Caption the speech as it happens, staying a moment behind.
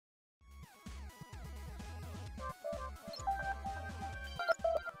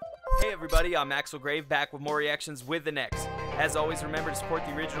everybody, I'm Axel back with more reactions with the next. As always, remember to support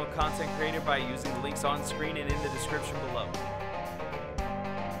the original content creator by using the links on screen and in the description below.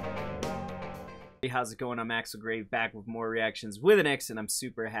 Hey, how's it going? I'm Axel back with more reactions with the next, and I'm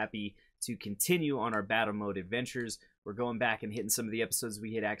super happy to continue on our battle mode adventures. We're going back and hitting some of the episodes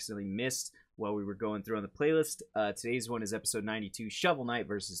we had accidentally missed while we were going through on the playlist. Today's one is episode 92, Shovel Knight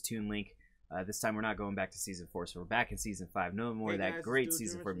versus Toon Link. This time we're not going back to season 4, so we're back in season 5. No more of that great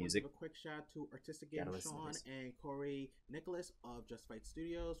season 4 music. A quick shout out to Artistic Gamer Sean and Corey Nicholas of Just Fight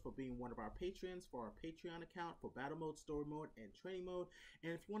Studios for being one of our patrons for our Patreon account for Battle Mode, Story Mode, and Training Mode.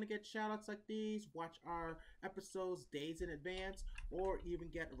 And if you want to get shout outs like these, watch our episodes days in advance, or even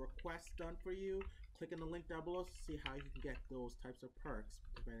get a request done for you, click on the link down below to see how you can get those types of perks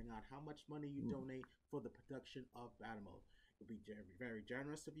depending on how much money you donate for the production of Battle Mode. It'll be very, very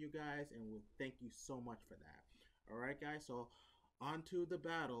generous of you guys, and we'll thank you so much for that. Alright guys, so on to the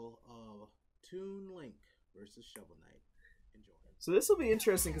battle of Toon Link versus Shovel Knight. Enjoy. So this will be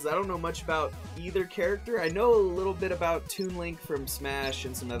interesting because I don't know much about either character. I know a little bit about Toon Link from Smash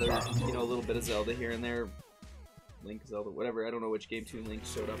and some other, you know, a little bit of Zelda here and there. Link, Zelda, whatever. I don't know which game Toon Link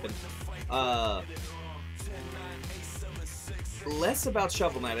showed up in. Less about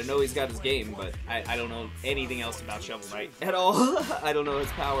Shovel Knight. I know he's got his game, but I don't know anything else about Shovel Knight at all. I don't know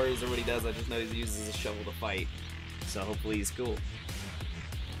his powers or what he does. I just know he uses a shovel to fight. So hopefully he's cool.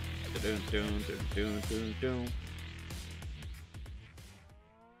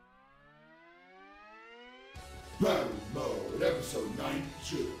 Battle Mode, episode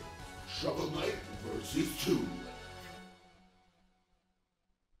 92. Shovel Knight versus Toon.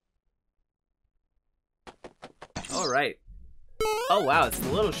 Alright. Oh wow, it's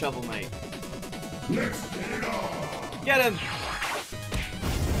the little Shovel Knight. Let's get it on! Get him!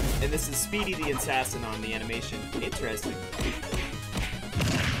 And this is Speedy the Assassin on the animation. Interesting.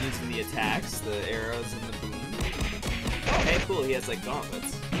 Using the attacks, the arrows, and the boom. Oh, hey, cool, he has like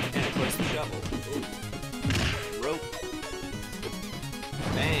gauntlets. And of course the shovel. Ooh. Rope.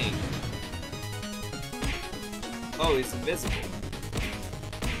 Bang. Oh, he's invisible.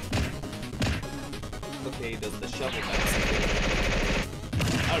 Okay, he does the shovel back.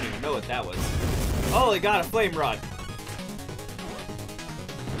 I don't even know what that was. Oh, he got a flame rod.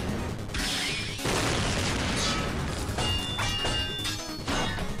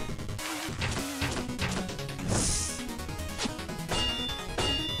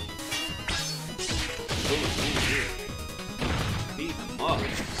 Beat him up.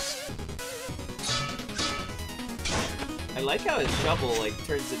 I like how his shovel like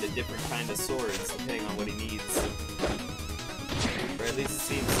turns into different kind of swords depending on what he needs. Or at least it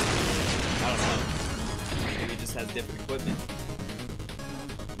seems, I don't know, maybe he just has different equipment.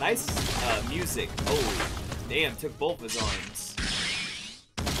 Nice music. Oh, damn, took both his arms.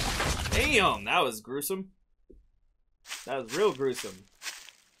 Damn, that was gruesome. That was real gruesome.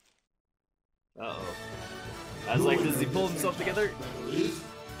 Uh-oh. I was like, does he pull himself together?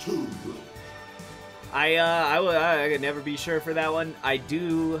 I could never be sure for that one. I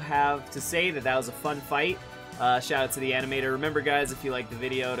do have to say that that was a fun fight. Shout out to the animator. Remember guys, if you like the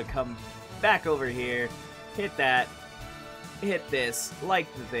video, to come back over here, hit that, hit this,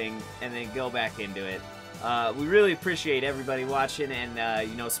 like the thing, and then go back into it. We really appreciate everybody watching, and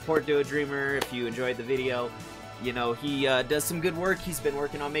you know, support Duo Dreamer if you enjoyed the video. You know, he does some good work. He's been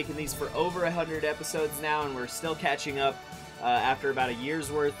working on making these for over 100 episodes now, and we're still catching up after about a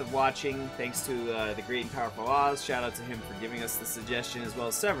year's worth of watching, thanks to the Great and Powerful Oz. Shout out to him for giving us the suggestion, as well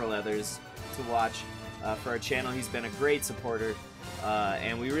as several others to watch for our channel. He's been a great supporter,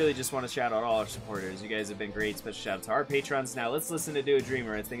 and we really just want to shout out all our supporters. You guys have been great. Special shout out to our patrons. Now let's listen to Duo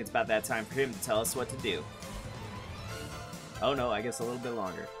Dreamer. I think it's about that time for him to tell us what to do. Oh no, I guess a little bit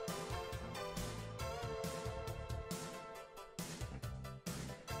longer.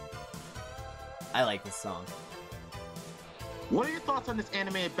 I like this song. What are your thoughts on this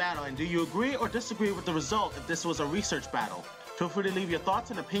animated battle, and do you agree or disagree with the result if this was a research battle? Feel free to leave your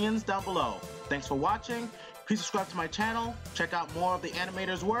thoughts and opinions down below. Thanks for watching. Please subscribe to my channel, check out more of the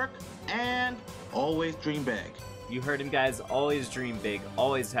animator's work, and always dream big. You heard him guys, always dream big,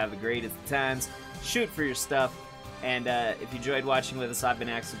 always have the greatest times, shoot for your stuff, and if you enjoyed watching with us, I've been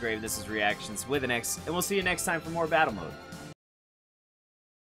Axel, this is ReaXtions with an X, and we'll see you next time for more Battle Mode.